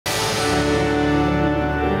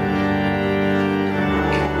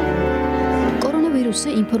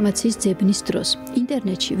კორონავირუსზე ინფორმაციის ძებნის დროს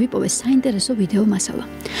ინტერნეტში ვიპოვე საინტერესო ვიდეო მასალა,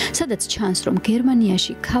 სადაც ჩანს, რომ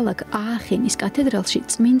გერმანიაში ქალაქ აახენის კათედრალში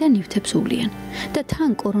წმინდა ნივთებს უვლიან და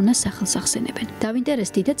თან კორონას სახელს ახსენებენ.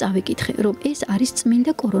 დავინტერესდი და წავიკითხე, რომ ეს არის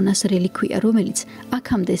წმინდა კორონას რელიქვია, რომელიც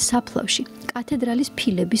აქამდე საფლავში კათედრალის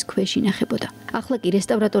ფილების ქვეშ ინახებოდა. ახლა კი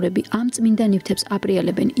რესტავრატორები ამ წმინდა ნივთებს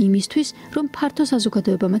აპრიალებენ იმისთვის, რომ ფართო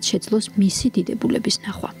საზოგადოებამაც შეძლოს მისი დიდებულების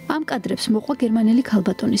ნახვა. ამ კადრებს მოყვა გერმანელი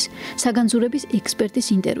ქალბატონის საგანძურების ექსპერტის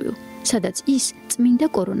ინტერვიუ, სადაც ის წმინდა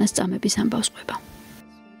კორონას წამების ამბავს ყვება.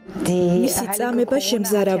 მისი წამება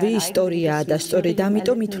შემზარავი ისტორიაა და სწორედ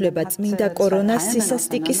ამიტომ ითვლება წმინდა კორონას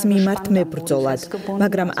სისასტიკის მიმართ მებრძოლად,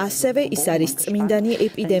 მაგრამ ასევე ის არის წმინდანი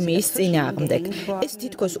ეპიდემიის წინააღმდეგ. ეს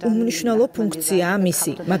თითქოს უმნიშვნელო ფუნქციაა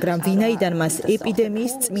მისი, მაგრამ ვინაიდან მას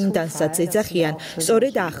ეპიდემიის წმინდანსაც ეძახიან,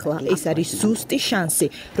 სწორედ ახლა ეს არის ზუსტი შანსი,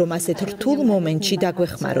 რომ ასეთ რთულ მომენტში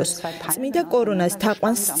დაგვეხმაროს. წმინდა კორონას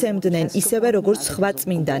თაყვანს სცემდნენ ისევე როგორც სხვა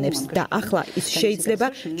წმინდანებს და ახლა ის შეიძლება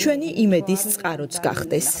ჩვენი იმედის წყაროც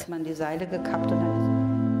გახდეს.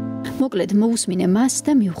 მოკლედ მოусმინე მას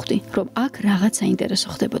და მივხვდი, რომ აქ რაღაც საინტერესო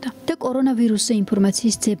ხდებოდა და კორონავირუსზე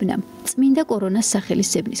ინფორმაციის ძებნამ წმინდა კორონას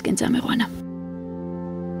სახელის ძებნისკენ წამეყვანა.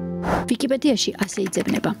 ვიკიპედიაში ასე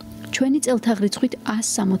იძებნება. ჩვენი წელთაღრიცხვით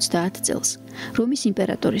 170 წელს, რომის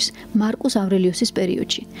იმპერატორის მარკუს ავრელიუსის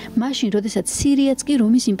პერიოდში, მაშინ, როდესაც სირიაც კი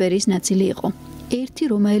რომის იმპერიის ნაწილი იყო, ერთი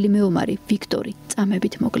რომაელი მეომარი, ვიქტორი,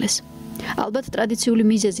 წამებით მოკლეს. ალბათ ტრადიციული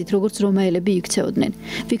მიზეზით, როგორც რომაელები იქცეოდნენ.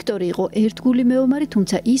 ვიქტორი იყო ერთგული მეომარი,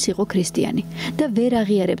 თუმცა ის იყო ქრისტიანი და ვერ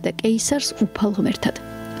აღიარებდა კეისარს უფალ ღმერთად.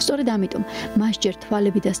 სწორედ ამიტომ მას ჯერ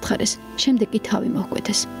თვალები დასთხარეს, შემდეგ კი თავი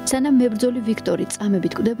მოჰკვეთეს. სანამ მებრძოლი ვიქტორი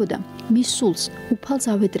წამებით კვდებოდა, მის სულს უფალს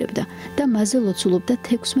ავედრებდა და მასზე ლოცულობდა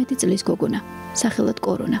 16 წლის გოგონა, სახელად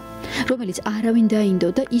კორონა, რომელიც არავინ დაინდო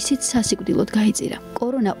და ისიც სასიკვდილოდ გაიწირა.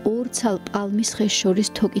 კორონა ორ ცალ პალმის ხეს შორის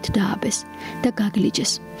თოკით დააბეს და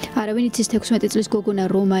გაგლიჯეს. არავინ იცის 16 წლის გოგონა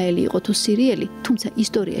რომაელი იყო თუ სირიელი, თუმცა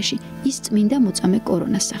ისტორიაში ის წმინდა მოწამე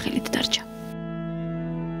კორონას სახელით დარჩა.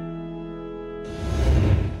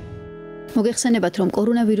 მოგეხსენებათ, რომ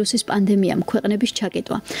კორონავირუსის პანდემიამ ქვეყნების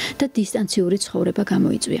ჩაკეტვა და დისტანციური ცხოვრება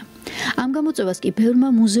გამოიწვია. ამ გამოწვევას კი ბევრმა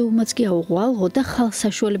მუზეუმაც კი აუღალღო და ხალხს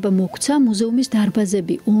საშუალება მოგვცა მუზეუმის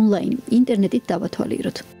დარბაზები ონლაინ ინტერნეტით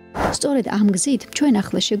დავათვალიეროთ. სწორედ ამ გზით ჩვენ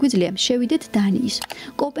ახლა შეგვიძლია შევიდეთ დანიის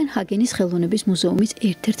კოპენჰაგენის ხელოვნების მუზეუმის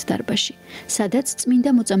ერთ-ერთ დარბაზში, სადაც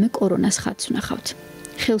წმინდა მოწამე კორონას ხატს ვნახავთ.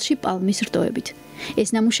 ხელში პალმის რტოებით. ეს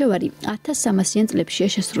ნამუშევარი 1300-იან წლებშია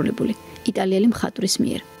შესრულებული იტალიელი მხატვრის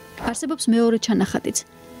მიერ. არსებობს მეორე ჩანახატიც,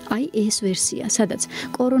 აი ეს ვერსია, სადაც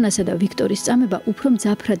კორონასა და ვიქტორის წამება უფრო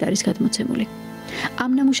მძაფრად არის გადმოცემული.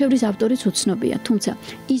 ამ ნამუშევრის ავტორიც უცნობია, თუმცა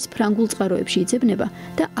ის ფრანგულ წყაროებში იძებნება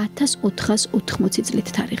და 1480 წლით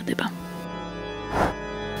თარიღდება.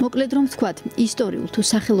 მოკლედ რომ ვთქვათ, ისტორიულ თუ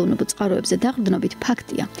სახელოვნებო წყაროებზე დაყრდნობით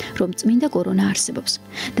ფაქტია, რომ წმინდა კორონა არსებობს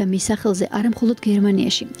და მის სახელზე არა მხოლოდ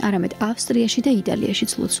გერმანიაში, არამედ ავსტრიაში და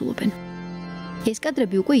იტალიაშიც ლოცულობენ. ეს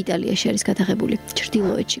კადრები უკვე იტალიაში არის გადაღებული,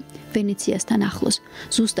 ჩრდილოეთში, ვენეციასთან ახლოს,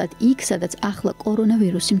 ზუსტად იქ, სადაც ახლა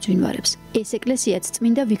კორონავირუსი მძვინვარებს. ეს ეკლესიაც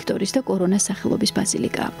წმინდა ვიქტორის და კორონას სახელობის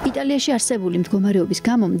ბაზილიკაა. იტალიაში არსებული მდგომარეობის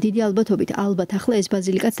გამო დიდი ალბათობით ალბათ ახლა ეს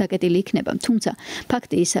ბაზილიკაც დაკეტილი იქნება, თუმცა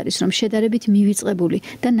ფაქტი ის არის, რომ შედარებით მივიწყებული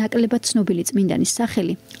და ნაკლებად ცნობილი წმინდანის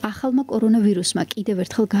სახელი ახალმა კორონავირუსმა კიდევ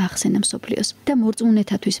ერთხელ გაახსენა მსოფლიოს და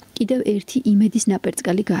მორწმუნეთათვის კიდევ ერთი იმედის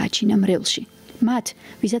ნაპერწკალი გააჩინა მრევლში. მათ,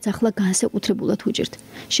 ვისაც ახლა განსაკუთრებულად უჭირთ,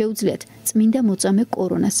 შეუძლიათ წმინდა მოწამე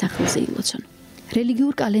კორონას სახელზე ილოცონ.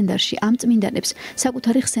 რელიგიურ კალენდარში ამ წმინდანებს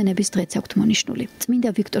საკუთარი ხსენების დღეც აქვთ მონიშნული. წმინდა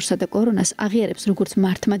ვიქტორსა და კორონას აღიარებს როგორც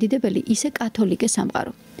მართლმადიდებელი, ისე კათოლიკე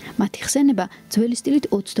სამყარო. მათი ხსენება ძველი სტილით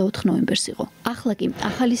 24 ნოემბერს იყო. ახლა კი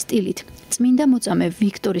ახალი სტილით წმინდა მოწამე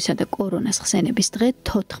ვიქტორისა და კორონას ხსენების დღე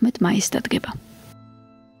 14 მაისს დადგება.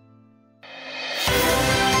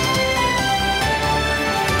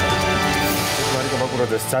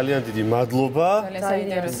 ძალიან დიდი მადლობა.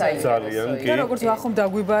 ძალიან კი. და როგორც ვახომ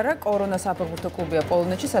დაგვიბარა, კორონას საფეხბურთო კლუბია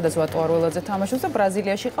პოლონეთში, სადაც ვატო არველაძე თამაშობს და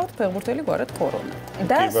ბრაზილიაში ყავთ ფეხბურთელი გვარად კორონა.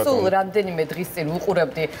 და სულ რამდენიმე დღის წინ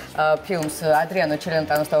ვუყურებდი ფილმს ადრიანო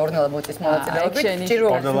ჩელენტანოს და ორნელა მოწის მონაწილეობით.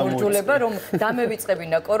 ჭიროა მორჯულება, რომ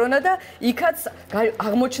დამევიწყებინა კორონა და იქაც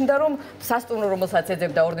აღმოჩნდა, რომ სასტუმრო, რომელსაც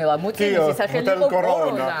ეძებდა ორნელა მოწი, მისი სახელი იყო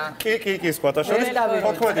კორონა. კი, სხვათა შორის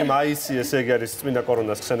 14 მაისი ესე იგი არის წმინდა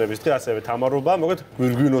კორონას ხსენების დღე, ასევე თამარობა, მოგეთ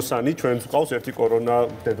გვირგვინოსანი ჩვენც ყავს ერთი კორონა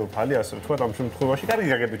დედოფალი, ასე ვთქვათ, ამ შემთხვევაში კარგი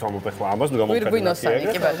გაგებით ვამბობ ახლა ამას, ნუ გამოვხერხებთ. გვირგვინოსანი,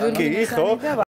 კი, ხო?